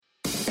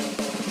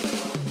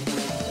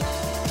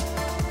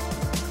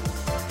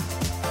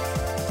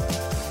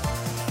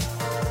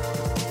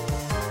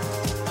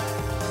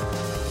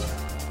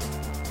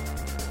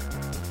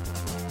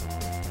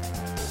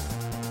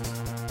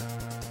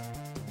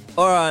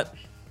All right.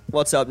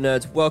 What's up,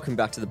 nerds? Welcome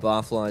back to the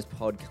Barflies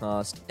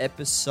podcast,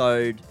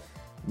 episode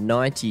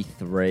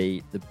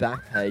 93, the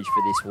back page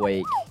for this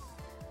week.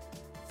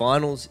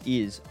 Finals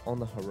is on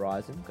the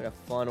horizon. Got our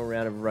final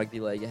round of rugby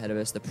league ahead of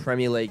us. The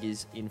Premier League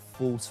is in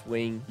full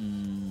swing.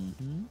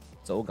 Mm-hmm.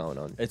 It's all going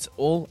on. It's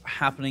all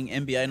happening.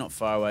 NBA not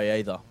far away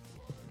either.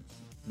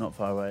 Not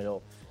far away at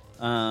all.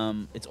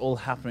 It's all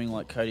happening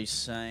like Cody's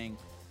saying.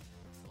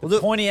 Well, the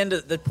pointy end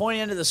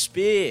of the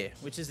spear,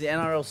 which is the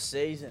NRL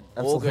season.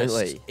 Absolutely.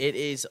 August. It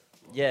is,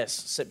 yes,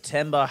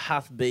 September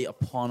hath be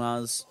upon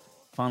us.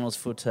 Finals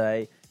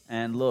footy.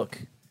 And look,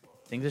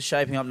 things are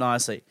shaping up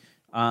nicely.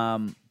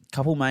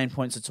 Couple main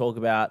points to talk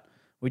about.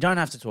 We don't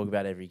have to talk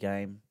about every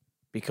game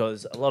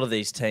because a lot of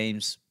these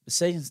teams, the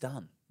season's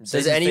done.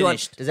 Does anyone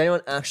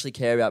actually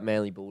care about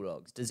Manly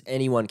Bulldogs? Does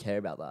anyone care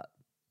about that?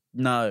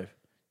 No.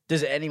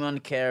 Does anyone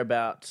care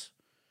about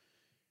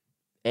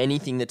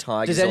anything the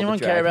Tigers? Does anyone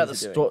care about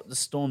the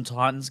Storm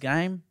Titans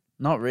game?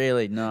 Not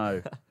really,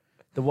 no.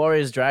 The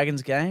Warriors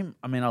Dragons game,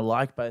 I mean, I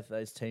like both of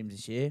those teams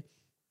this year,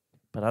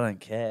 but I don't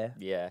care.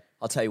 Yeah.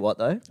 I'll tell you what,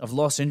 though. I've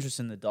lost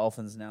interest in the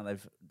Dolphins now.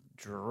 They've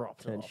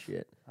dropped off.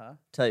 Shit. Huh?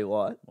 Tell you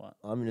what. What?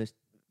 I'm in a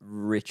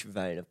rich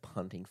vein of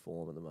punting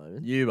form at the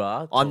moment. You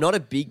are? I'm not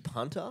a big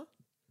punter,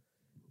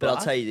 but I'll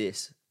tell you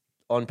this.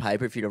 On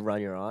paper, if you'd have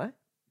run your eye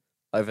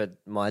over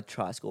my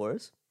try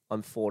scorers,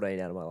 I'm 14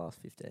 out of my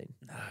last 15.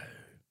 No.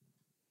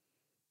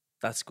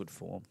 That's good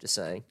form. Just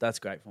saying. That's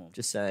great form.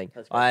 Just saying.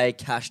 I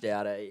cashed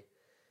out a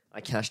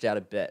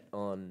bet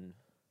on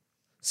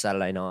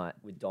Saturday night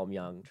with Dom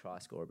Young try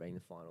scorer being the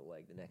final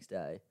leg the next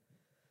day.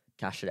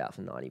 Cashed it out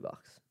for $90.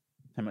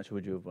 How much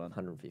would you have won?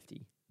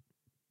 150.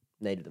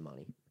 Needed the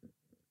money.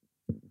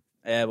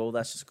 Yeah, well,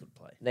 that's just good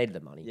play. Needed the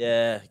money.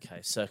 Yeah,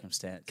 okay,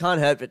 circumstance. Can't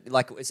help it.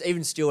 Like, it's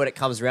even still when it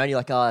comes around, you're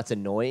like, oh, that's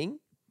annoying.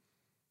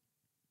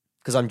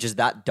 Because I'm just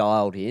that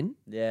dialed in.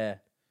 Yeah.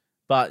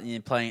 But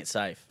you're playing it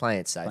safe.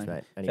 Mate.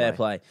 Anyway. Fair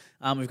play.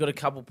 We've got a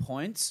couple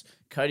points.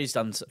 Cody's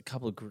done a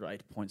couple of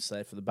great points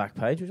today for the back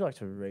page. Would you like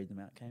to read them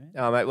out, K-Man?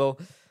 Oh, mate, well,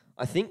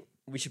 I think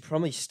we should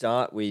probably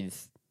start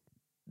with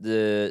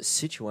the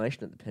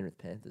situation at the Penrith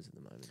Panthers at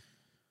the moment.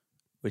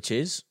 Which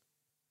is?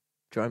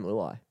 Jerome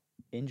Luai.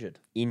 Injured.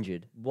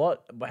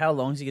 What? How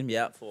long is he going to be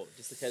out for?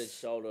 Dislocated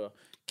shoulder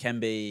can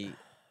be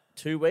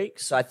 2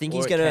 weeks. So I think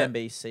he's going to can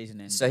be season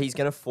ending. So he's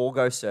going to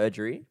forego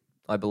surgery,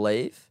 I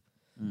believe,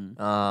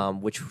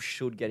 which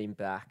should get him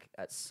back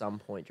at some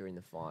point during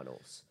the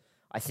finals.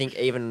 I think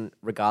even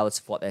regardless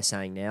of what they're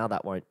saying now,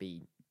 that won't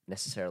be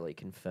necessarily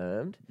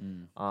confirmed.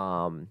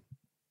 But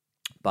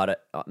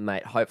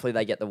mate, hopefully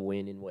they get the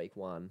win in week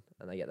 1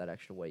 and they get that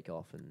extra week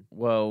off. And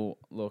well,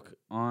 look,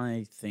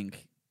 I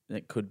think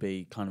it could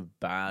be kind of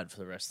bad for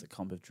the rest of the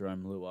comp if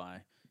Jerome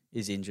Luai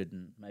is injured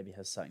and maybe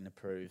has something to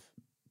prove.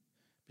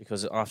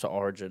 Because after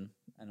Origin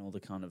and all the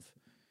kind of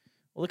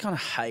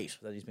hate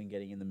that he's been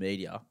getting in the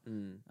media,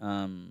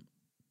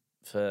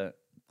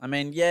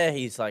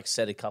 he's like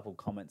said a couple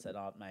comments that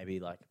aren't maybe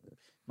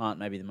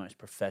the most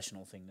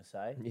professional thing to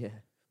say. Yeah.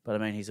 But I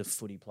mean, he's a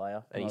footy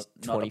player. And he's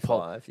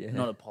 25,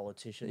 not a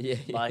politician. Yeah.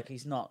 Like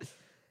he's not,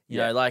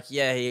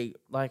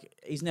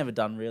 he's never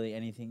done really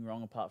anything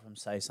wrong apart from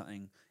say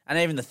something. And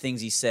even the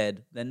things he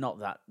said, there's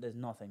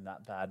nothing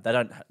that bad.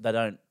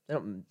 They're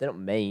not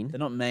mean. They're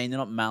not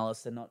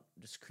malice. They're not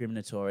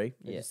discriminatory.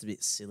 They're just a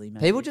bit silly,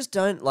 maybe. People just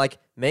don't, like,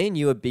 me and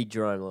you are big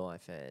Jerome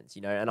Luai fans,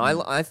 and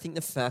I think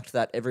the fact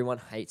that everyone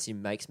hates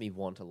him makes me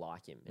want to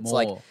like him. It's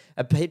more.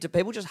 Do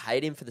people just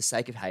hate him for the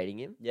sake of hating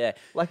him? Yeah.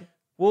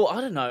 Well,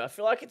 I don't know. I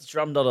feel like this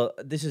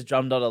is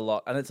drummed out a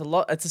lot. And it's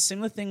a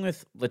similar thing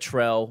with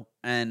Latrell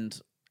and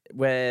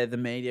where the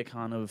media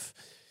kind of,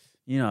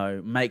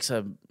 makes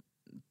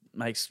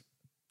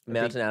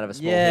mountain out of a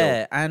small hill.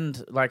 Yeah,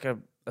 and like a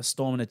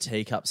storm in a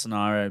teacup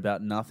scenario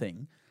about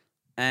nothing.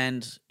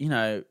 And,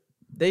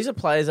 these are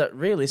players that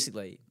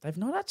realistically, they've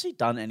not actually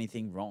done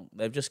anything wrong.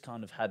 They've just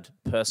kind of had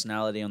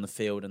personality on the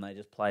field and they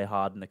just play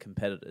hard and the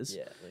competitors.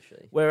 Yeah,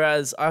 literally.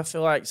 Whereas I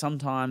feel like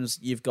sometimes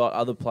you've got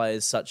other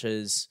players such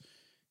as,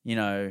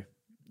 your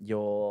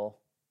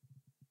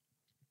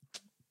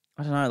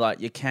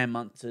Cam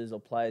Munsters or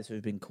players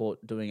who've been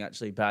caught doing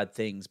actually bad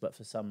things, but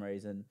for some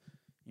reason,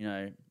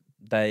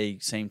 they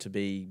seem to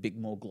be a bit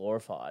more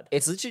glorified.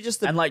 It's literally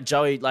just and like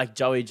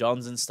Joey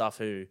Johns and stuff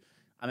who,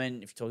 I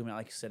mean, if you're talking about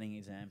like setting an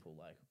example,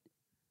 like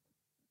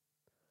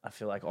I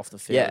feel like off the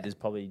field is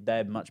probably, they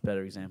have much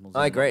better examples.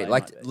 I agree.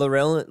 Like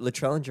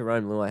Latrell and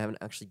Jerome Luai haven't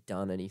actually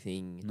done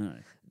anything. No.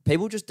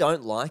 People just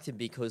don't like them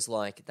because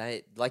like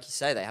you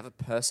say, they have a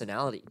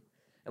personality.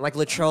 And like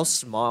Latrell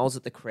smiles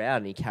at the crowd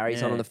and he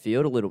carries on the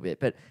field a little bit,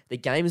 but the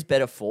game's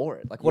better for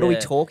it. Like, what are we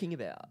talking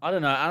about? I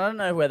don't know. I don't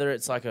know whether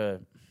it's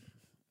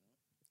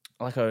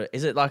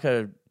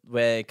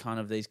where kind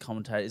of these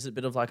commentators, is it a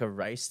bit of like a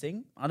race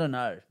thing? I don't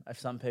know if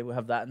some people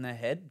have that in their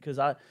head because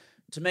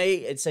to me,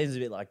 it seems a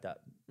bit like that.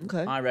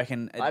 Okay. I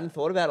reckon. I hadn't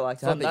thought about it like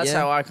that. That's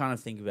how I kind of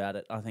think about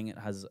it. I think it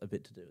has a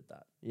bit to do with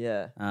that.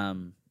 Yeah.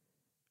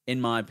 In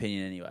my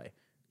opinion, anyway,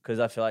 because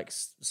I feel like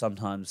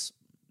sometimes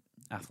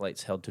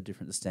athletes held to a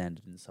different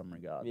standard in some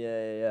regard.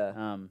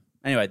 Yeah.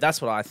 Anyway,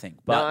 that's what I think.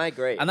 But, No, I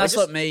agree. And that's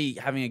what me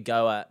having a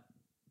go at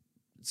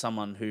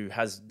someone who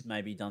has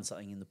maybe done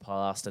something in the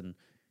past and,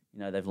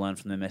 they've learned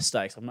from their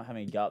mistakes. I'm not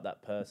having a go at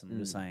that person. I'm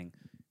just saying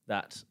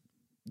that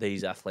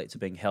these athletes are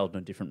being held in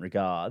a different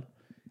regard.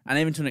 And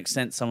even to an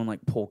extent, someone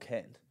like Paul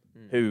Kent,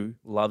 who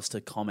loves to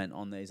comment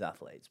on these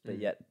athletes, but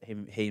yet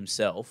he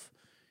himself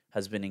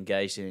has been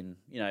engaged in,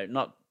 he's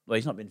not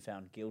been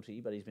found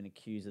guilty, but he's been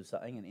accused of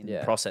something and in the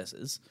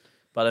processes.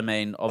 But I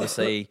mean,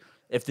 obviously,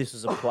 if this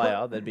was a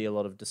player, there'd be a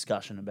lot of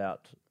discussion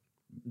about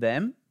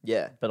them.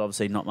 Yeah. But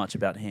obviously not much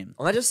about him.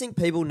 I just think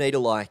people need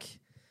to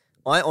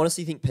I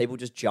honestly think people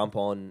just jump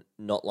on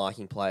not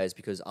liking players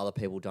because other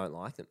people don't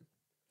like them.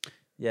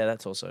 Yeah,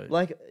 that's also...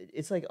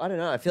 It's I don't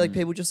know. I feel like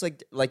people just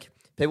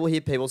people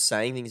hear people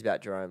saying things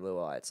about Jerome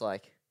Luai. It's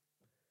I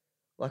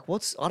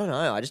don't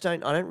know. I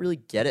don't really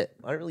get it.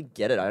 I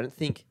don't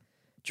think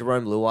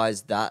Jerome Luai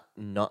is that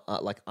not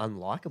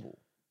unlikable.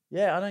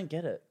 Yeah, I don't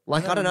get it. I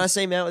don't know. I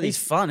see him out with He's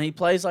fun. He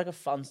plays a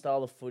fun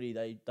style of footy.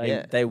 They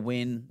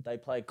win. They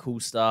play a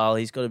cool style.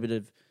 He's got a bit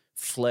of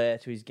flair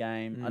to his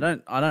game. I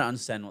don't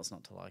understand what's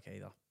not to like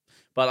either.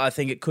 But I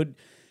think it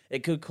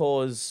could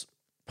cause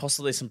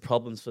possibly some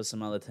problems for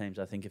some other teams.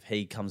 I think if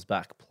he comes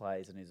back,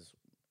 plays, and is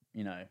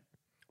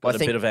got a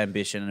bit of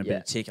ambition and a bit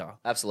of ticker.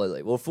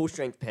 Absolutely. Well, full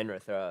strength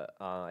Penrith are.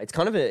 It's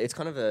kind of a.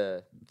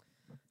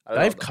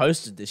 They've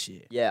coasted this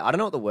year. Yeah, I don't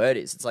know what the word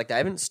is. It's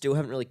they still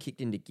haven't really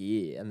kicked into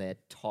gear, and they're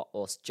top.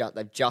 Or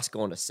they've just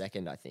gone to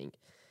second, I think,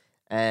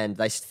 and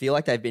they feel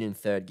like they've been in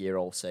third gear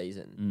all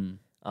season.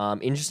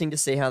 Interesting to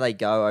see how they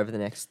go over the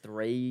next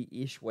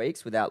 3-ish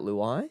weeks without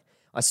Luai.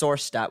 I saw a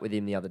stat with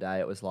him the other day.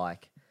 It was I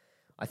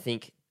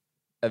think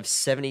of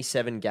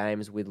 77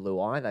 games with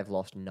Luai, they've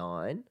lost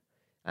 9,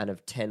 and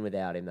of 10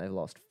 without him, they've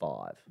lost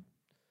 5.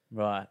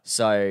 Right.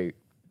 So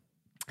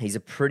he's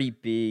a pretty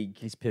big...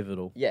 He's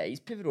pivotal. Yeah,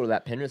 he's pivotal to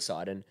that Penrith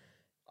side. And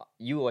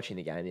you were watching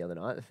the game the other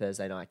night, the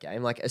Thursday night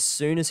game. As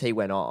soon as he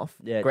went off,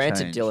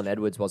 granted changed. Dylan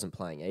Edwards wasn't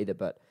playing either,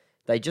 but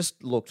they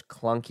just looked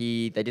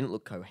clunky. They didn't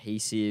look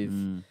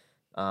cohesive.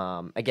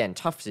 Again,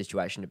 tough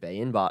situation to be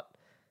in, but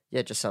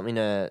yeah, just something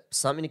to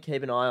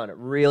keep an eye on. It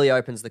really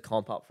opens the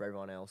comp up for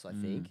everyone else, I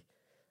think.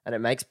 And it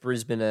makes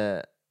Brisbane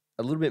a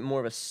little bit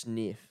more of a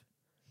sniff.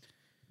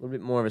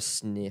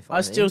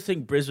 I still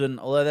think Brisbane,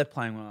 although they're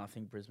playing well, I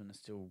think Brisbane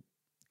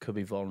could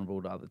be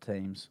vulnerable to other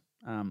teams.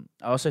 I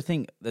also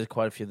think there's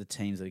quite a few of the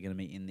teams that are going to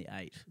be in the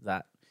 8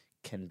 that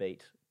can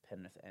beat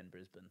Penrith and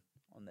Brisbane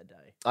on their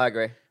day. I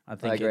agree. I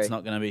think it's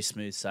not going to be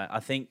smooth sailing. I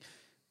think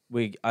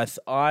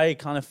I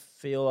kind of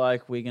feel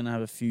like we're going to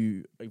have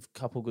a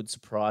couple good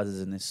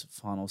surprises in this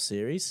final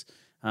series.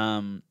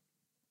 Even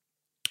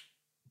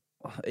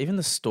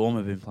the Storm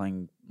have been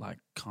playing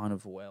kind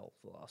of well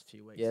for the last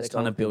few weeks. Yeah, they're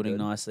kind of building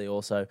nicely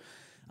also.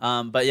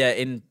 But yeah,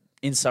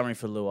 in summary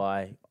for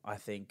Luai,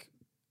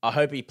 I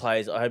hope he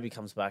plays. I hope he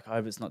comes back. I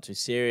hope it's not too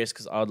serious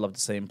because I would love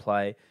to see him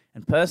play.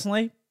 And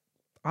personally,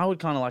 I would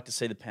kind of like to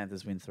see the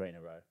Panthers win 3 in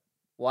a row.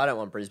 Well, I don't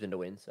want Brisbane to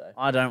win, so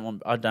I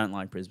don't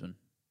like Brisbane.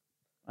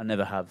 I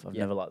never have. I've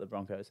never liked the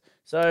Broncos.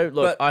 So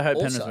look, I hope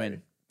Penrith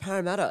win.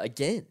 Parramatta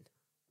again.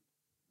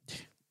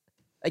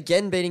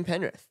 Again beating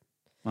Penrith.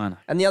 I know.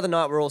 And the other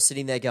night we're all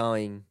sitting there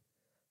going,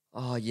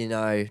 oh,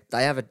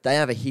 they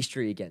have a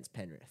history against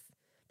Penrith.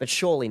 But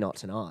surely not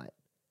tonight.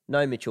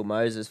 No Mitchell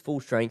Moses, full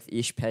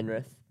strength-ish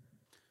Penrith.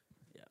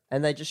 Yeah.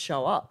 And they just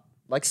show up.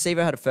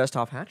 Sevo had a first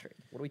half hat-trick.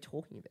 What are we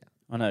talking about?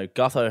 I know.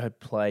 Gutho had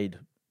played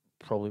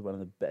probably one of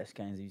the best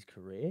games of his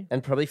career.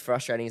 And probably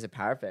frustrating as a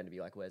Para fan to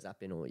be where's that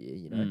been all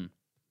year,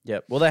 Yeah.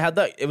 Well, they had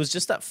that. It was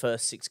just that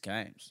first 6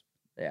 games.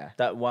 Yeah.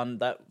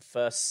 That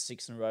first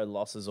 6 in a row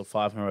losses or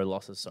 5 in a row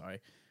losses,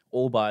 sorry,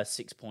 all by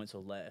 6 points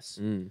or less,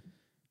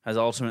 has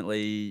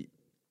ultimately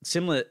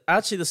similar,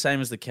 actually the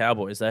same as the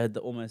Cowboys. They had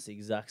almost the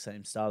exact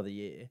same start of the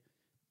year,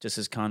 just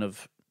as kind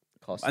of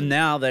costly. And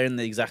now they're in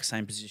the exact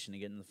same position to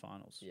get in the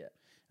finals. Yeah.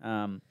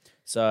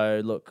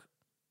 So look,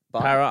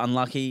 Para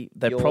unlucky.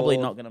 They're probably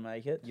not going to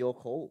make it. Your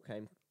call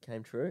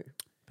came true.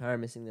 Para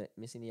missing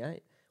the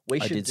 8. We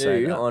I should did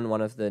say do that. on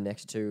one of the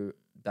next 2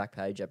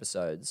 Backpage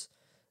episodes,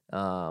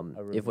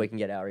 if we can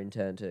get our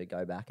intern to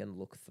go back and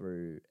look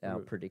through our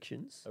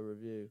predictions. A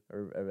review.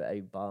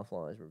 A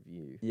Barflies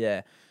review.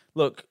 Yeah.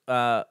 Look,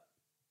 I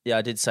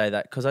did say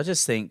that because I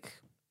just think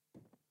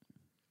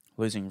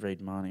losing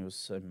Reid Marnie was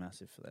so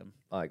massive for them.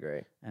 I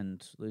agree.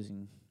 And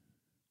losing...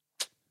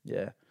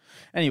 Yeah.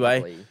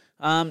 Anyway,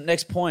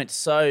 next point.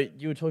 So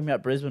you were talking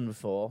about Brisbane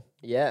before.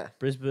 Yeah.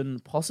 Brisbane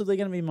possibly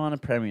going to be minor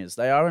premiers.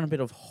 They are in a bit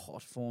of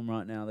hot form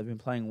right now. They've been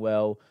playing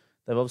well.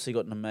 They've obviously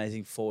got an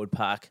amazing forward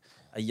pack,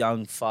 a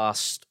young,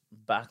 fast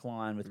back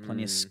line with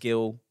plenty of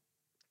skill.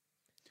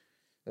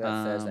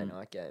 That Thursday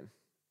night game.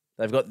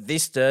 They've got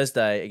this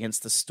Thursday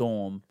against the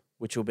Storm,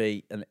 which will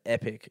be an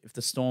epic. If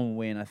the Storm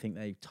win, I think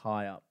they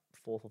tie up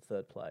 4th or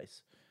 3rd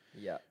place.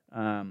 Yeah.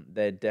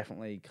 They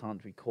definitely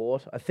can't be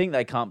caught. I think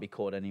they can't be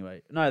caught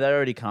anyway. No, they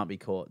already can't be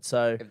caught.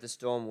 So if the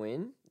Storm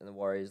win and the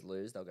Warriors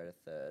lose, they'll go to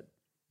 3rd.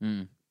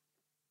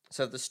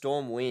 So if the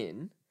Storm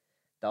win,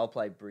 they'll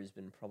play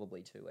Brisbane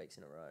probably 2 weeks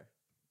in a row.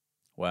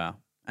 Wow.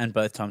 And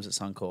both times at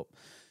Suncorp.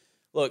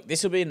 Look,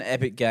 this will be an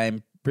epic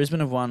game.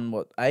 Brisbane have won,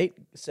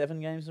 7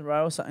 games in a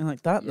row or something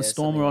like that? Yeah, The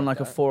Storm something are on like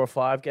a that. 4 or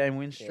 5 game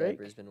win Yeah, streak.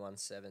 Brisbane won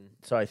 7.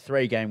 Sorry,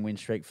 3-game win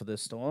streak for the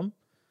Storm.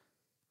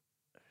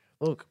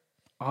 Look,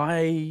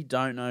 I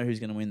don't know who's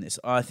going to win this.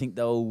 I think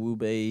there will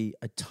be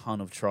a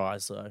ton of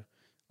tries, though.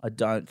 I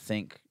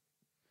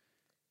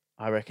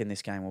reckon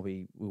this game will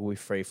be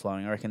free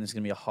flowing. I reckon this is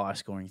going to be a high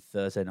scoring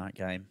Thursday night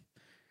game.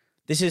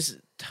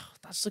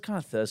 That's the kind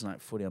of Thursday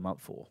night footy I'm up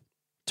for.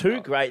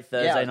 Two great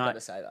Thursday night.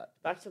 To say that.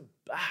 Back to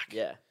back.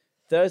 Yeah.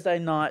 Thursday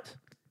night,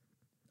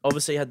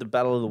 obviously had the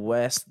Battle of the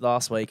West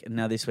last week, and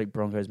now this week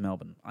Broncos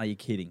Melbourne. Are you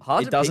kidding?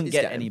 Hard It to doesn't pick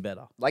this get game. any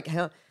better. Like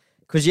how?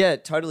 Because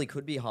it totally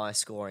could be high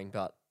scoring,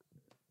 but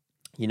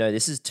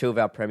this is 2 of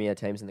our premier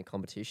teams in the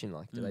competition.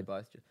 Like, do they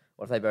both?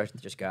 What if they both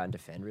just go out and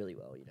defend really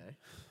well?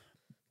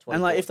 24,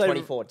 And, like, if they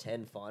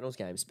 24-10 finals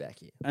game spec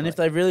here, And if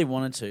they really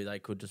wanted to, they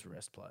could just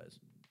rest players.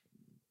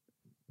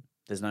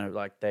 There's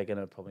no they're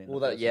gonna probably.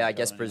 I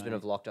guess Brisbane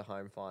have locked a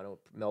home final.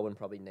 Melbourne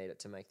probably need it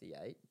to make the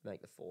 8,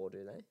 make the 4.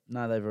 Do they?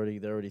 No, they're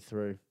already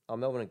through. Oh,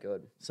 Melbourne are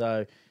good.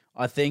 So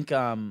I think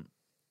I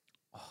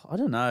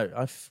don't know.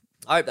 I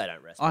hope they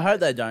don't rest. I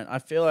hope they don't. I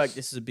feel like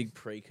this is a big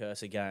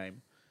precursor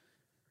game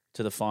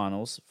to the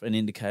finals, an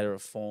indicator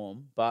of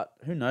form. But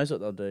who knows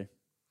what they'll do?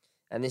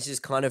 And this is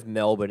kind of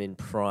Melbourne in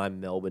prime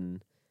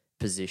Melbourne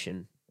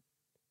position,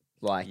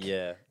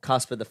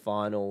 cusp of the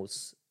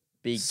finals,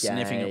 big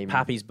Sniffing game.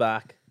 Pappy's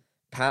back.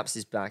 Paps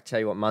is back. Tell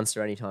you what,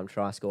 Munster anytime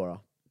try scorer.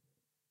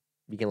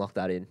 You can lock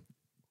that in.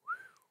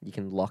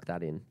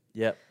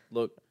 Yep.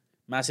 Look,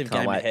 massive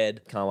Can't game wait.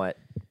 ahead. Can't wait.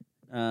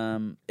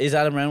 Is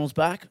Adam Reynolds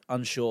back?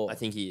 Unsure. I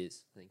think he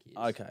is.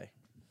 Okay.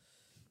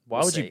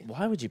 We'll see.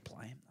 Why would you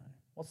play him though?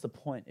 What's the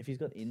point if he's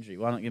got injury?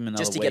 Why not give him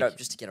another Just to week?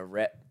 get a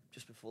rep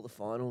just before the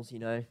finals.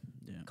 Yeah.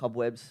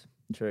 Cobwebs.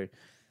 True.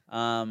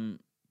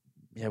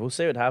 We'll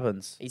see what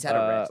happens. He's had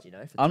a rest. For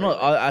I'm 3 not.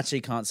 weeks. I actually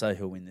can't say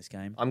who'll win this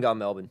game. I'm going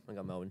Melbourne.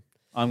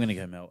 I'm going to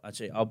go Melbourne.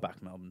 Actually, I'll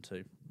back Melbourne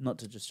too. Not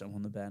to just jump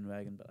on the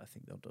bandwagon, but I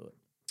think they'll do it.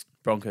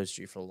 Broncos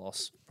due for a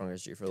loss.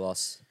 Broncos due for a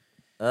loss.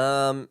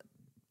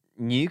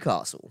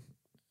 Newcastle.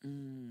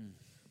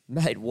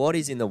 Mate, what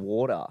is in the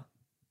water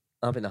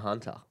up in the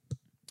Hunter?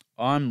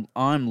 I'm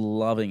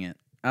loving it.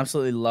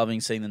 Absolutely loving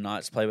seeing the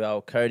Knights play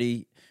well.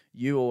 Cody,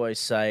 you always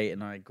say,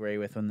 and I agree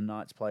with, when the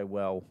Knights play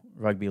well,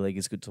 rugby league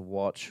is good to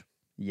watch.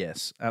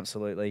 Yes,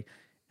 absolutely.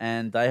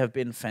 And they have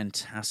been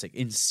fantastic,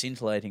 in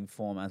scintillating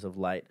form as of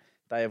late.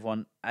 They have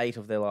won 8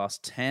 of their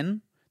last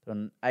 10. They're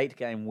on an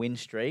 8-game win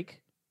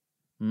streak.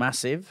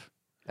 Massive.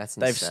 That's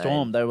They've insane.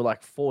 stormed. They were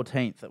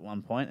 14th at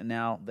one point, and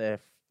now they're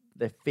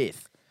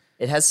 5th.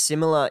 It has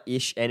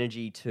similar-ish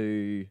energy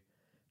to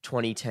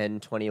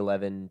 2010,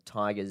 2011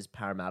 Tigers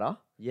Parramatta.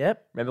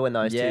 Yep. Remember when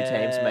those 2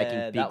 teams were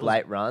making big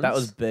late runs? That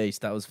was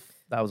beast. That was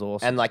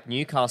awesome. And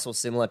Newcastle,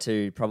 similar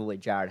to probably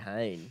Jared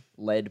Hayne,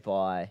 led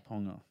by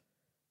Ponga,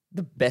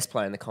 the best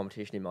player in the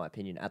competition, in my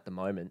opinion, at the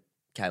moment,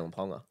 Kalen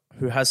Ponga.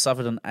 who has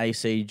suffered an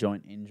AC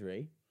joint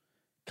injury.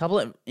 Couple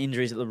of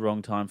injuries at the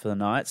wrong time for the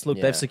Knights. Look,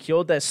 Yeah. they've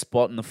secured their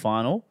spot in the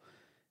final.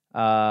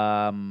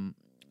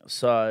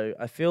 So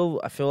I feel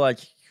like,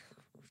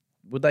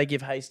 would they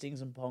give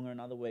Hastings and Ponga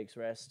another week's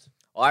rest?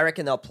 I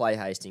reckon they'll play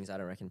Hastings. I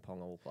don't reckon Ponga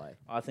will play.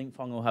 I think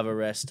Ponga will have a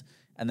rest,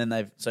 and then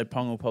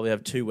Ponga will probably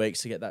have 2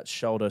 weeks to get that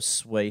shoulder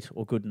sweet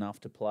or good enough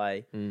to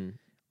play.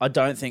 I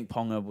don't think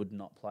Ponga would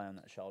not play on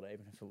that shoulder,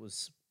 even if it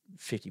was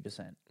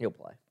 50%. He'll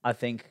play. I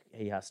think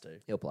he has to.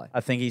 He'll play.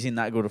 I think he's in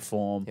that good a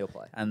form. He'll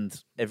play. And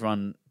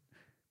everyone,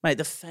 mate,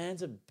 the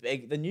fans are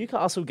big. The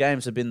Newcastle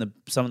games have been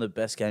some of the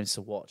best games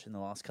to watch in the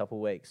last couple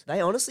of weeks.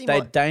 They honestly They're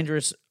might...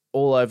 dangerous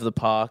all over the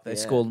park. They Yeah.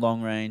 score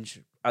long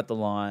range at the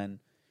line,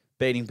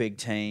 beating big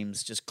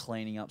teams, just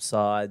cleaning up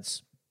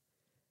sides.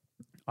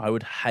 I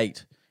would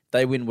hate, if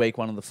they win week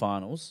 1 of the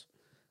finals,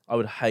 I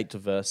would hate to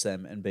verse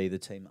them and be the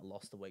team that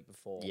lost the week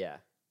before. Yeah.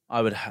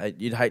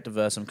 You'd hate to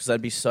verse them because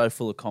they'd be so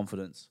full of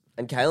confidence.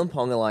 And Kalen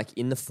Ponga,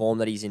 in the form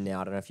that he's in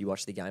now, I don't know if you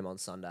watched the game on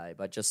Sunday,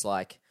 but just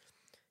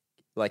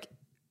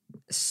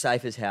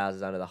safe as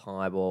houses under the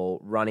high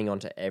ball, running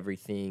onto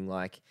everything.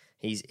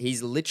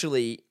 He's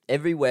literally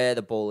everywhere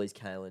the ball is,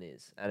 Kalen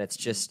is. And it's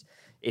just,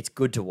 it's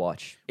good to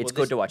watch. It's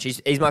good to watch.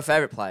 He's my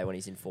favourite player when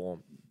he's in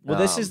form. Well,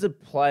 this is the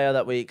player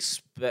that we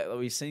expect, that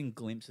we've seen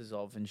glimpses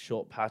of in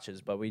short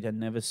patches, but we had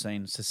never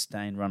seen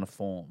sustained run of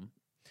form.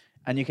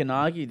 And you can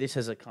argue this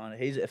has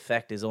his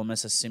effect is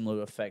almost a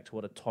similar effect to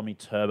what a Tommy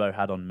Turbo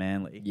had on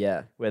Manly.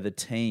 Yeah. Where the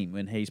team,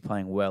 when he's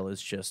playing well,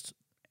 is just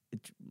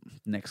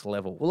next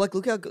level. Well,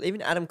 look how good,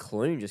 even Adam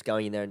Clune just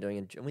going in there and doing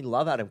it. And we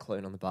love Adam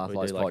Clune on the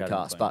Barflies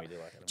podcast, but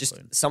just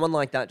someone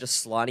like that just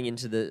sliding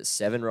into the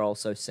 7 role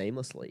so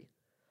seamlessly.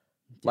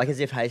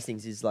 As if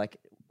Hastings is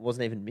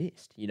wasn't even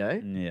missed,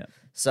 Yeah.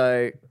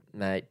 So,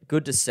 mate,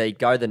 good to see.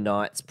 Go the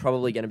Knights.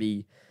 Probably going to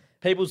be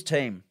People's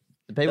team.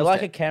 They're people's like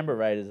team. a Canberra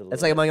Raiders.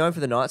 It's am I going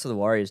for the Knights or the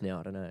Warriors now?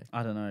 I don't know.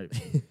 I don't know.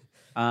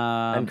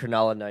 And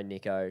Cronulla, no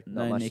Nico.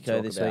 Not No much Nico to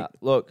talk this about. week.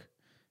 Look,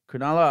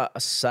 Cronulla are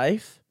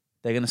safe.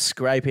 They're going to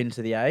scrape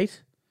into the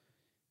 8.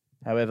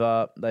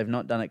 However, they've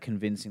not done it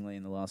convincingly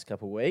in the last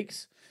couple of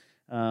weeks.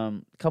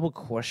 Couple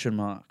question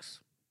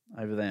marks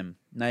over them.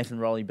 Nathan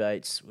Rolly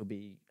Bates will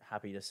be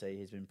happy to see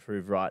he's been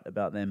proved right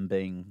about them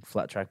being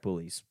flat track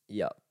bullies.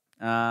 Yep.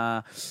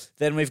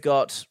 Then we've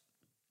got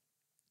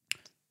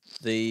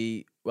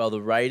the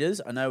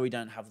Raiders. I know we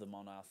don't have them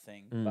on our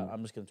thing, but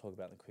I'm just going to talk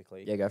about them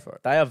quickly. Yeah, go for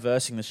it. They are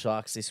versing the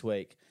Sharks this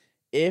week.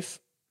 If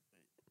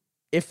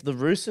the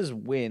Roosters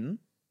win,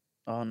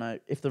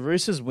 if the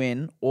Roosters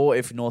win or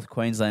if North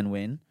Queensland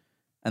win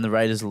and the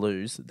Raiders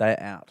lose,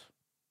 they're out.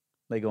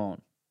 They're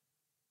gone.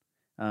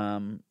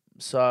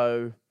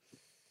 So,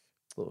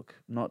 look,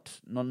 not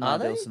an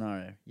ideal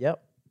scenario.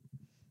 Yep.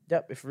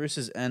 If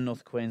Roosters and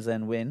North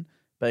Queensland win,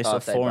 based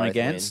off for and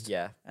against,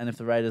 and if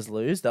the Raiders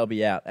lose, they'll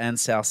be out, and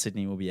South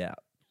Sydney will be out.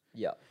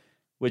 Yeah.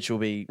 Which will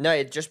be... No,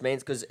 it just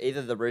means because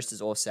either the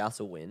Roosters or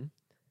Souths will win,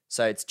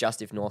 so it's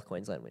just if North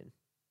Queensland win.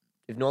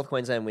 If North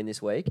Queensland win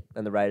this week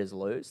and the Raiders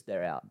lose,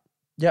 they're out.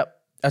 Yep.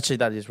 Actually,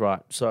 that is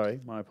right.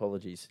 Sorry, my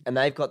apologies. And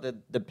they've got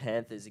the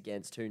Panthers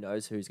against who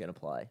knows who's going to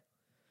play.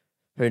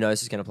 Who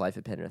knows who's going to play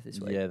for Penrith this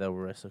week? Yeah, they'll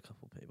rest a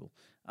couple of people.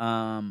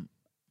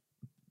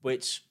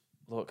 Which,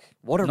 look...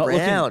 What a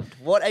round.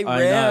 What a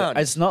round.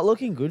 Know. It's not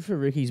looking good for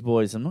Ricky's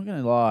boys. I'm not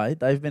going to lie.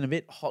 They've been a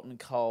bit hot and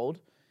cold.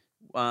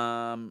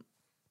 Well,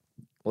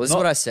 this is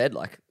what I said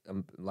like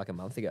a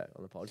month ago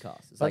on the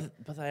podcast.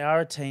 But they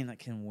are a team that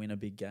can win a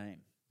big game.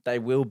 They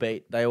will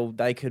beat...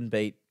 They can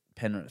beat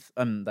Penrith.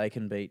 They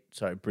can beat...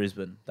 Sorry,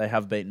 Brisbane. They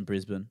have beaten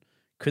Brisbane.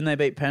 Couldn't they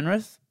beat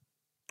Penrith?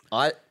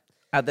 At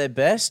their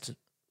best...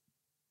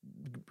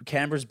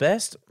 Canberra's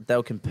best,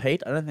 they'll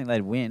compete. I don't think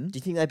they'd win. Do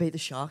you think they beat the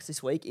Sharks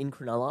this week in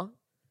Cronulla?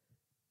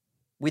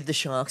 With the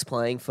Sharks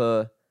playing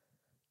for...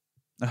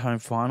 a home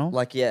final?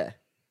 Yeah.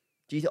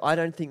 I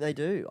don't think they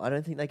do. I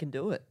don't think they can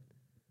do it.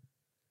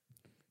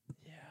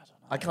 Yeah, I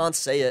don't know. I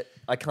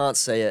can't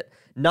see it.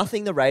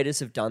 Nothing the Raiders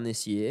have done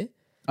this year...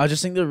 I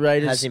just think the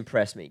Raiders... has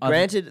impressed me.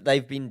 Granted,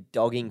 they've been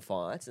dogging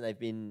fights and they've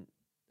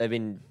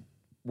been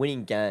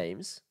winning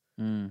games...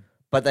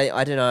 But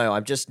I don't know.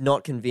 I'm just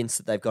not convinced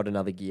that they've got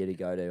another gear to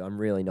go to. I'm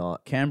really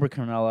not. Canberra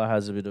Cronulla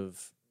has a bit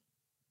of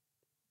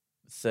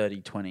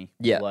 30-20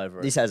 all over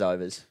it. This has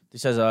overs.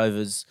 This has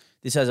overs.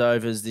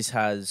 This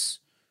has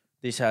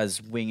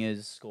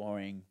wingers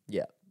scoring.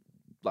 Yeah.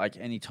 Like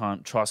any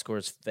time, try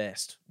scorers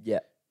fest.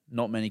 Yeah.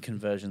 Not many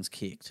conversions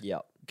kicked.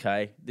 Yeah.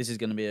 Okay. This is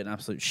going to be an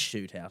absolute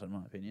shootout, in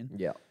my opinion.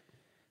 Yeah.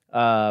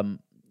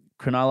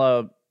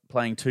 Cronulla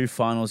playing 2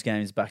 finals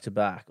games back to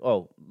back.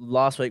 Oh,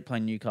 last week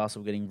playing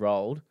Newcastle, getting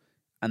rolled.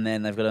 And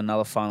then they've got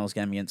another finals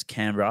game against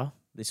Canberra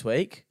this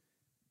week.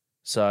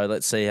 So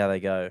let's see how they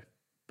go.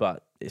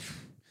 But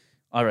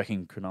I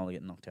reckon Cronulla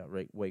get knocked out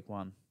week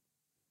 1,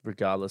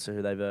 regardless of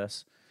who they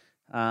verse.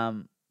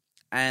 And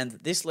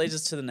this leads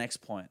us to the next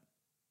point.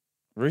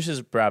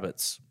 Roosters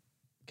Brabants.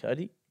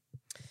 Cody?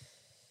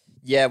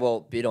 Yeah, well,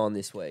 bid on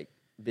this week.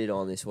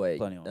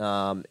 Plenty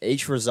on.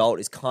 Each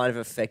result is kind of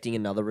affecting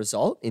another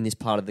result in this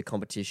part of the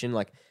competition.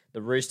 Like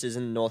the Roosters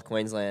and North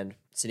Queensland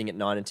sitting at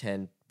 9 and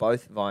 10,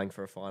 both vying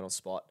for a final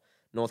spot.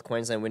 North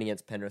Queensland winning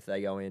against Penrith,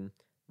 they go in.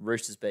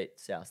 Roosters beat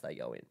South, they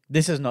go in.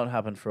 This has not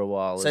happened for a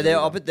while. So they're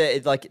up at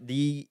it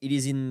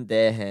is in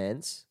their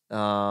hands.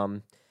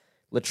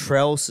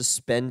 Latrell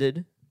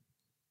suspended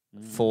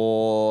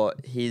for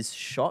his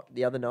shot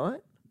the other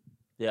night.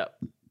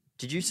 Yep.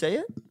 Did you see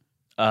it?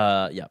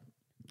 Yep.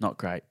 Not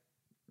great.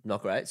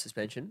 Not great.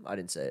 Suspension. I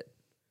didn't see it.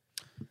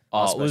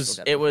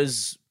 It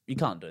was. You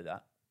can't do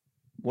that.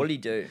 What did he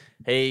do?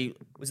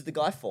 Was it the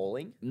guy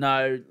falling?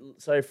 No.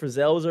 So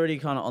Frizzell was already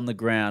kind of on the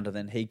ground, and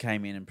then he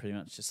came in and pretty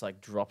much just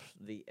dropped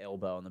the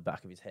elbow on the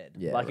back of his head.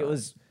 Yeah, It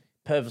was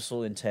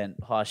purposeful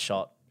intent, high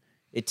shot.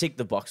 It ticked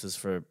the boxes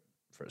for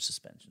a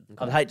suspension.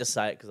 Okay. I'd hate to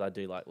say it because I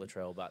do like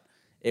Latrell, but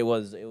it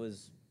was a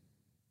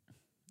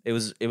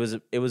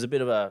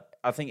bit of a.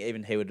 I think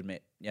even he would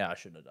admit, yeah, I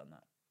shouldn't have done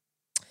that.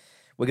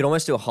 We could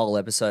almost do a whole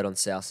episode on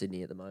South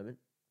Sydney at the moment.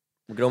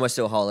 We could almost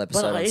do a whole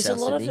episode on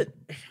South Sydney.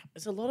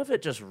 Is a lot of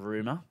it just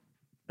rumour?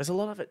 Is a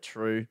lot of it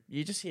true?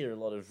 You just hear a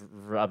lot of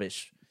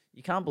rubbish.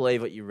 You can't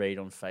believe what you read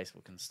on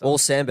Facebook and stuff. Or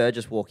Sam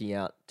Burgess walking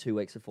out 2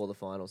 weeks before the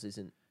finals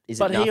isn't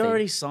But nothing. He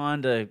already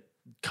signed a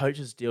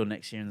coach's deal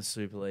next year in the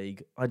Super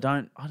League. I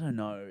don't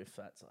know if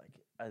that's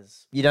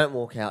as... You don't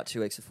walk out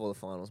 2 weeks before the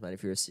finals, mate,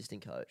 if you're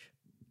assistant coach.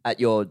 At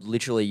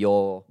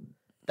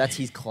that's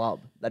his club.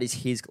 That is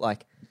his,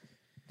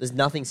 there's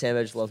nothing Sam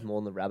Burgess loves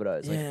more than the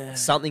Rabbitohs. Yeah.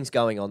 Something's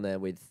going on there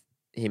with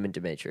him and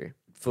Dimitri,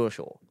 for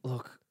sure.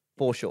 Look,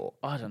 for sure.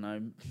 I don't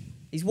know.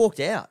 He's walked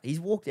out. They're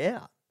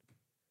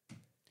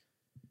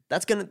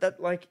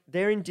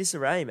in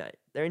disarray, mate.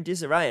 They're in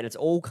disarray, and it's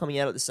all coming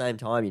out at the same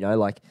time.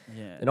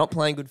 They're not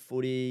playing good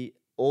footy.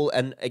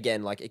 And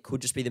again, it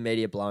could just be the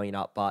media blowing it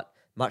up, but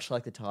much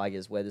like the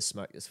Tigers, where there's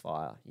smoke, there's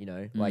fire.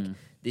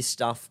 This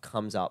stuff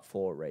comes up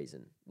for a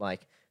reason.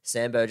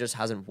 Sam Burgess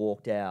hasn't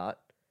walked out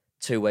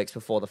 2 weeks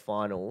before the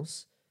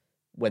finals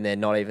when they're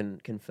not even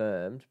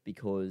confirmed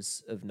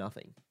because of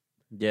nothing.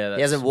 Yeah,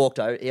 he hasn't walked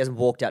out. He hasn't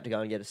walked out to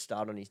go and get a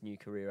start on his new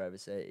career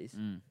overseas.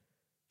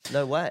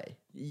 No way.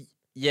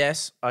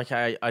 Yes,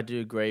 okay, I do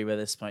agree where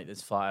there's smoke,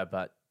 there's fire,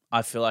 but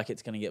I feel like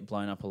it's going to get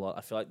blown up a lot.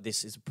 I feel like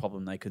this is a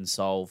problem they can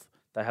solve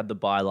They had the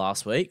bye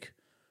last week.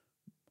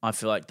 I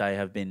feel like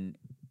they've been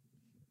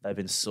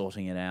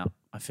sorting it out.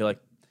 I feel like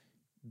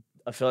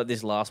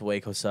this last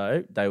week or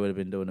so they would have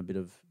been doing a bit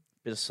of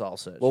soul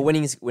searching. Well,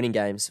 winning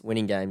games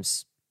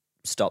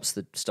stops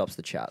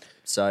the chat.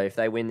 So if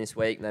they win this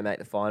week and they make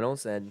the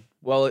finals, then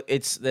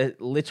it's the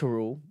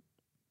literal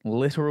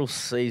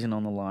season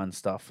on the line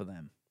stuff for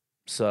them.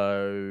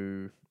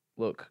 So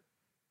look,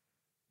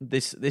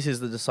 this is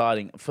the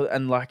deciding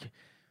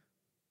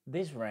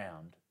this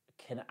round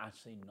can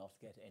actually not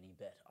get any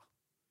better.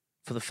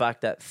 For the fact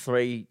that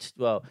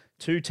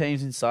two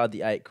teams inside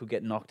the 8 could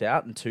get knocked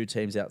out and 2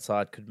 teams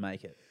outside could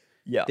make it.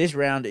 Yeah. This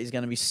round is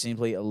going to be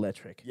simply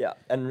electric. Yeah.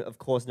 And of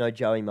course, no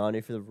Joey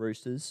Manu for the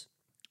Roosters.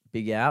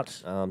 Big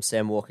out.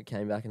 Sam Walker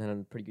came back and had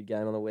a pretty good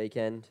game on the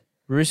weekend.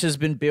 Roosters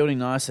been building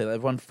nicely.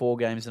 They've won 4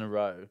 games in a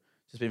row.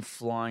 Just been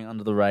flying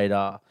under the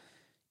radar.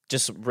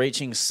 Just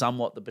reaching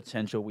somewhat the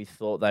potential we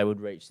thought they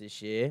would reach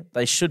this year.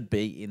 They should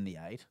be in the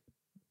 8,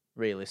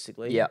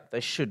 realistically. Yeah.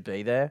 They should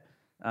be there.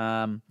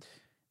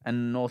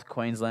 And North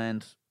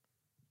Queensland,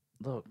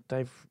 look,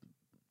 they've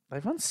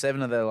won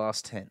 7 of their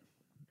last 10.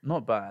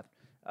 Not bad.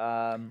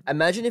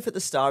 Imagine if at the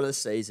start of the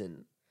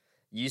season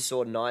you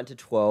saw 9 to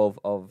 12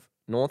 of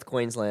North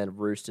Queensland,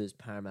 Roosters,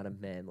 Parramatta,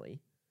 Manly,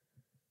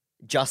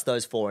 just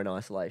those 4 in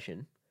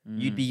isolation.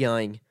 You'd be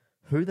going,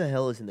 who the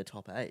hell is in the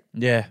top 8?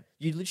 Yeah.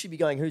 You'd literally be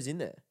going, who's in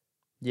there?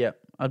 Yeah,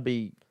 I would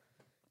be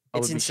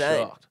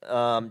insane.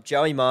 Shocked.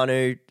 Joey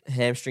Manu,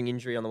 hamstring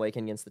injury on the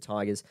weekend against the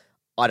Tigers.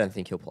 I don't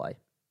think he'll play.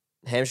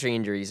 Hamstring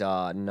injuries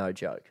are no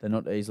joke. They're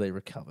not easily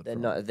recovered.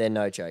 They're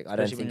no joke. I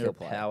don't think he'll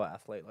play. Power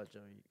athlete like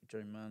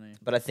Joey Manu.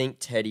 But I think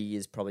Teddy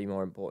is probably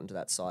more important to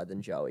that side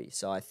than Joey.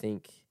 So I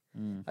think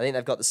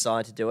they've got the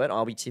side to do it.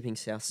 I'll be tipping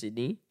South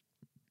Sydney.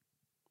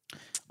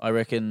 I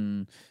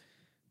reckon.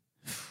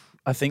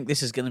 I think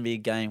this is going to be a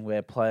game where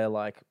a player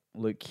like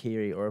Luke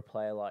Keary or a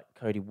player like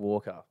Cody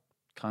Walker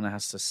kind of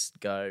has to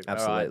go.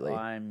 Absolutely. All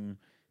right, I'm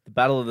the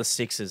battle of the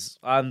Sixers.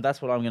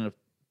 That's what I'm going to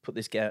put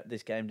this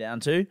game down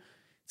to.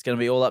 It's going to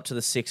be all up to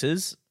the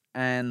Sixers,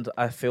 and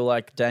I feel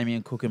like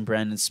Damien Cook and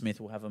Brandon Smith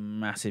will have a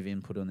massive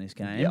input on this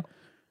game. Yeah.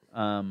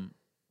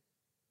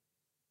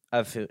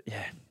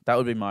 That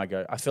would be my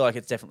go. I feel like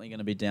it's definitely going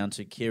to be down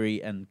to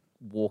Keary and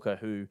Walker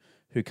who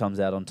comes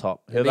out on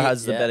top. Whoever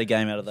has the better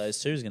game out of those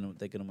two they're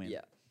going to win.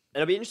 Yeah.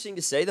 It'll be interesting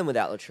to see them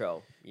without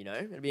Latrell,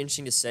 It'll be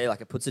interesting to see.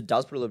 Like, it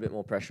does put a little bit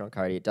more pressure on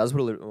Cody. It does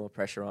put a little bit more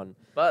pressure on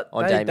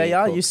Damien they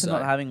are Cook, used to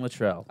not having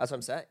Latrell. That's what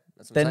I'm saying.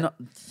 They're not.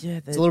 Yeah,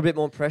 it's a little bit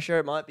more pressure.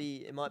 It might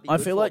be. I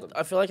feel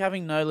like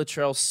having no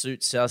Latrell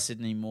suits South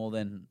Sydney more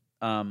than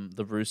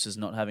the Roosters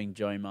not having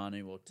Joey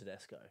Manu or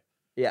Tedesco.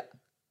 Yeah,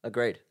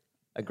 agreed.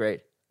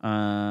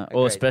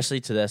 Or especially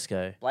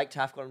Tedesco. Blake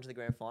Taft got him to the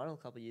grand final a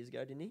couple of years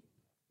ago, didn't he?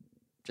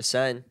 Just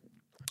saying.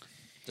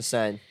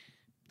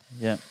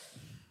 Yeah.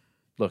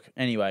 Look.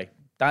 Anyway,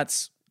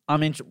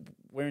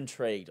 we're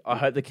intrigued. I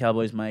hope the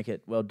Cowboys make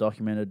it. Well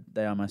documented.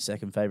 They are my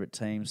second favourite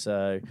team,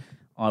 so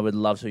I would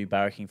love to be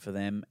barracking for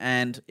them.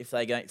 And if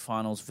they get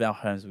finals, Val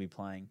Holmes will be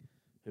playing,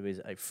 who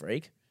is a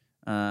freak.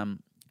 And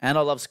I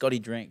love Scotty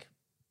Drink.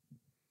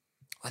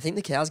 I think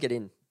the Cows get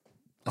in.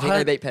 I think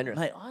they beat Penrith.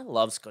 Mate, I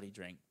love Scotty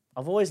Drink.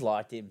 I've always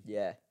liked him.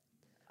 Yeah.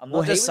 I'm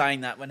not just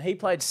saying that. When he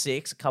played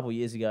 6 a couple of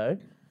years ago,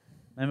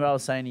 remember I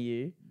was saying to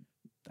you,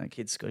 that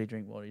kid Scotty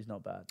Drinkwater, he's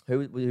not bad.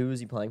 Who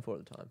was he playing for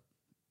at the time?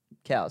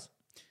 Cows.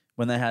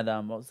 When they had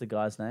what was the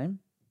guy's name?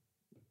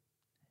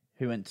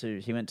 He went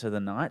to the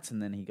Knights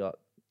and then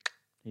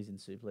he's in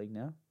Super League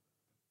now.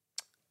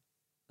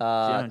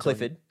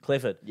 Clifford.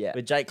 Yeah.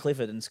 With Jake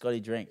Clifford and Scotty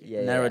Drink. Yeah.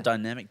 And they were a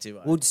dynamic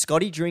duo. Well,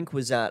 Scotty Drink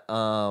was at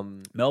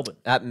Melbourne.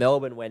 At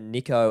Melbourne when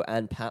Nico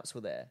and Paps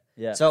were there.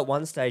 Yeah. So at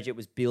one stage it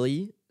was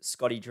Billy,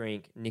 Scotty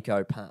Drink,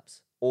 Nico,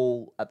 Paps,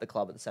 all at the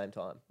club at the same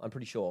time. I'm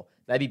pretty sure.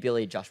 Maybe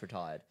Billy had just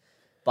retired.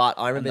 But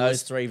I remember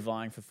those three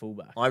vying for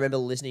fullback. I remember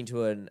listening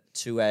to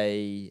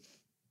a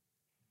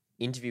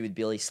interview with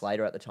Billy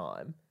Slater at the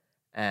time,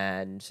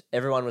 and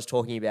everyone was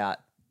talking about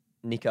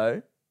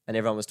Nico and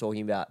everyone was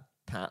talking about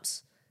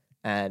Paps,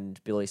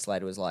 and Billy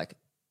Slater was like,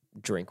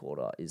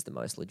 Drinkwater is the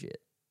most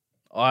legit.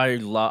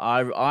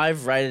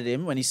 I've rated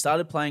him when he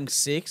started playing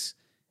 6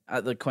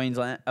 at the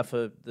Queensland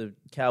for the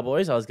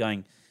Cowboys. I was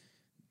going,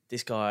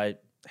 this guy,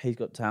 he's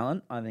got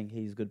talent. I think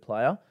he's a good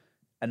player.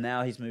 And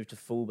now he's moved to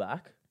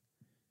fullback.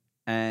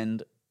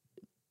 And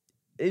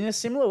in a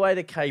similar way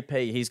to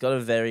KP, he's got a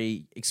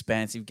very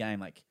expansive game.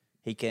 Like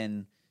he's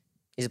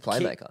a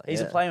playmaker.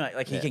 He's a playmaker.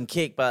 Like he can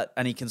kick,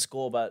 and he can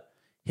score. But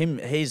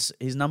his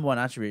number one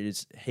attribute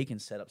is he can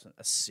set up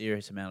a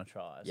serious amount of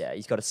tries. Yeah,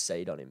 he's got a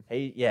seed on him.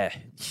 He's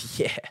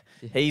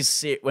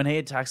when he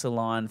attacks the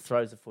line,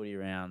 throws the footy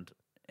around.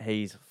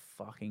 He's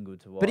fucking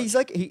good to watch. But he's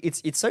like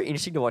it's so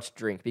interesting to watch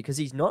Drink because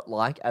he's not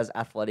like as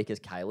athletic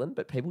as Kalen,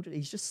 but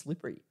he's just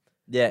slippery.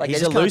 Yeah, like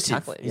he's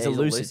elusive.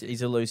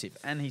 He's elusive,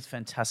 and he's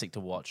fantastic to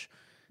watch.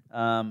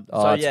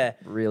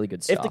 Really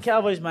good stuff. If the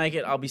Cowboys make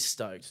it, I'll be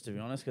stoked, to be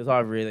honest, because I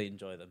really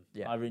enjoy them.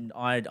 Yeah,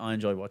 I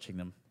enjoy watching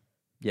them.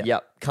 Yeah,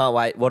 yep. Can't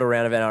wait. What a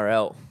round of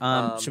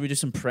NRL. Should we do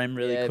some Prem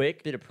really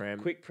quick? Bit of Prem.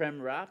 Quick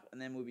Prem wrap, and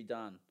then we'll be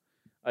done.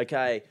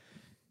 Okay,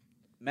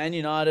 Man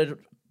United.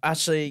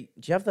 Actually,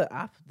 do you have the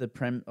app? The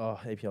Prem? Oh,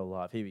 EPL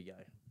Live. Here we go.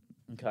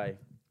 Okay.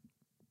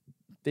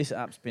 This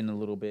app's been a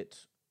little bit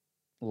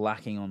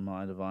lacking on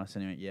my device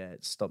anyway. Yeah,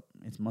 it's stopped.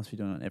 It must be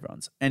doing it on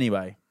everyone's.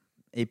 Anyway,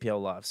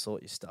 EPL Live,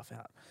 sort your stuff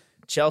out.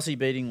 Chelsea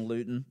beating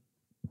Luton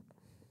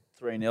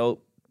 3-0.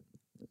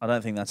 I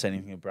don't think that's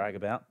anything to brag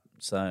about,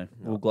 so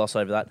we'll gloss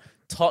over that.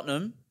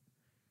 Tottenham,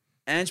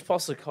 Ange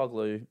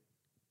Postecoglou,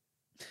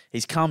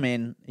 he's come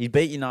in. He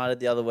beat United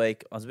the other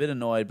week. I was a bit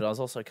annoyed, but I was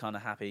also kind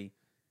of happy.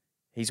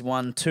 He's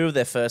won 2 of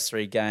their first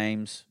 3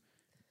 games.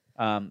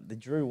 They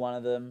drew one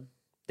of them.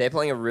 They're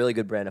playing a really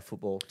good brand of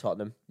football,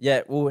 Tottenham.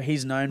 Yeah, well,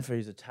 he's known for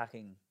his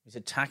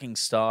attacking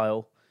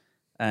style.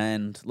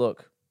 And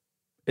look,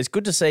 it's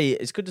good to see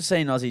an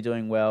Aussie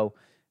doing well.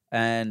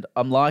 And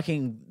I'm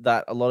liking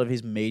that a lot of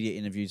his media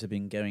interviews have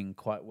been going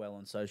quite well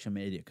on social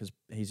media because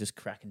he's just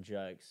cracking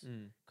jokes.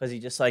 Because he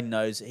just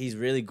knows he's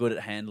really good at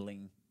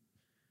handling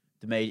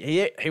the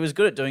media. He was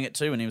good at doing it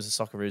too when he was a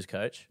Socceroos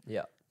coach.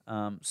 Yeah.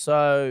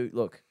 So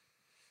look,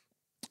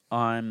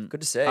 I'm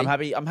good to see.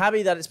 I'm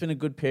happy that it's been a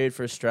good period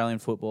for Australian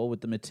football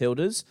with the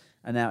Matildas,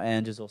 and now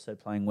Ange is also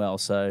playing well.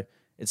 So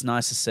it's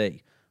nice to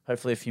see.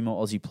 Hopefully, a few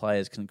more Aussie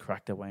players can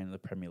crack their way into the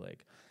Premier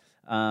League.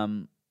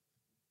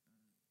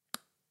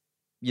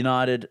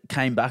 United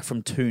came back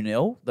from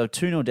 2-0. They were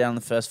 2-0 down in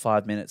the first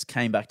 5 minutes,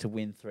 came back to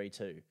win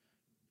 3-2.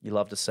 You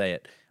love to see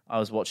it. I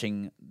was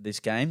watching this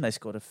game. They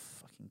scored a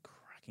fucking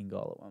cracking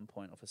goal at one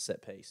point off a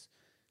set piece.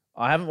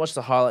 I haven't watched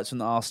the highlights from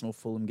the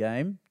Arsenal-Fulham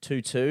game.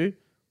 2-2,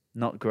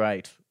 not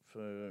great.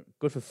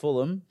 Good for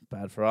Fulham,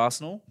 bad for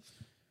Arsenal.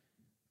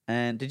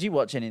 And did you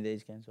watch any of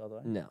these games, by the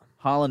way? No.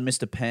 Haaland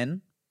missed a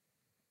pen.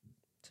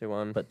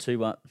 2-1. But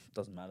 2-1.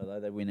 Doesn't matter, though.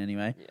 They win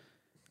anyway.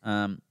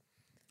 Yeah.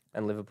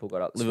 And Liverpool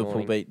got up this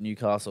Liverpool morning. beat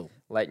Newcastle.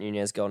 Late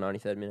Nunez goal,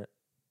 93rd minute.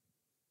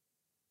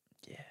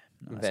 Yeah.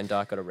 Nice. Van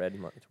Dijk got a red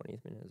in the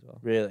 20th minute as well.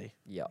 Really?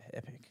 Yeah.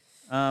 Epic.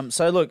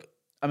 So, look,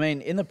 I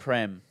mean, in the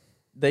Prem,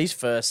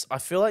 I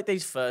feel like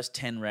these first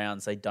 10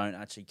 rounds, they don't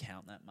actually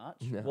count that much.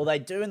 No. Well, they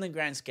do in the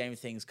grand scheme of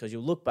things because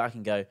you'll look back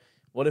and go,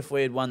 what if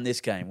we had won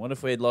this game? What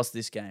if we had lost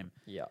this game?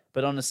 Yeah.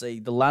 But honestly,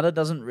 the ladder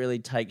doesn't really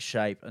take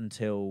shape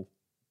until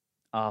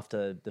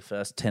after the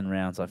first 10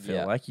 rounds, I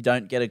feel like. You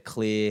don't get a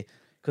clear...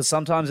 Because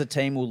sometimes a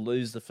team will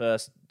lose the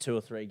first 2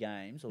 or 3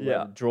 games, or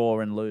they'll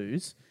draw and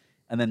lose,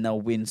 and then they'll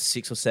win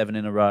 6 or 7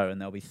 in a row,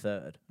 and they'll be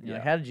third. You know,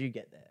 how did you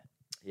get there?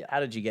 Yeah. How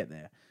did you get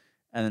there?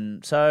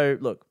 And so,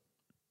 look,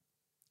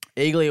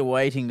 eagerly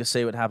awaiting to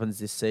see what happens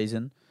this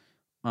season.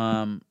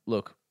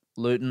 Look,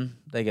 Luton,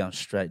 they're going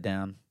straight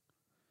down.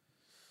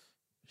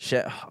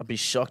 I'd be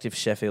shocked if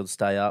Sheffield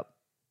stay up.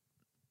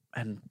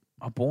 And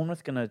are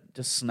Bournemouth going to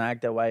just snag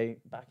their way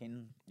back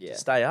in to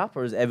stay up?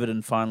 Or is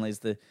Everton finally...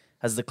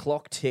 Has the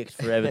clock ticked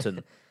for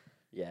Everton?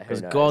 Yeah, because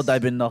God, they've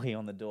been knocking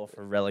on the door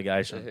for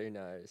relegation. Who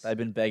knows? They've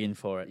been begging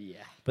for it. Yeah.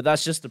 But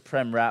that's just the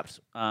Prem wrapped.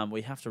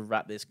 We have to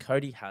wrap this.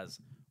 Cody has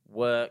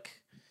work.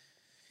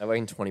 They're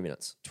working 20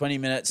 minutes. 20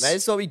 minutes. Mate,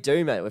 that's what we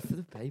do, mate. We're for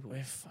the people.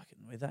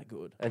 We're that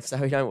good. And so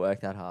we don't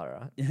work that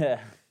hard, right? Yeah.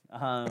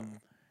 I'm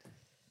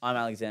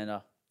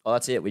Alexander. Oh,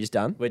 that's it. We're just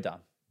done? We're done.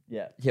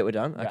 Yeah. Yeah, we're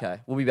done?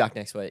 Okay. We'll be back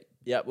next week.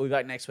 Yeah, we'll be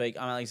back next week.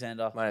 I'm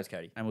Alexander. My name's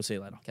Cody. And we'll see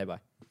you later. Okay, bye.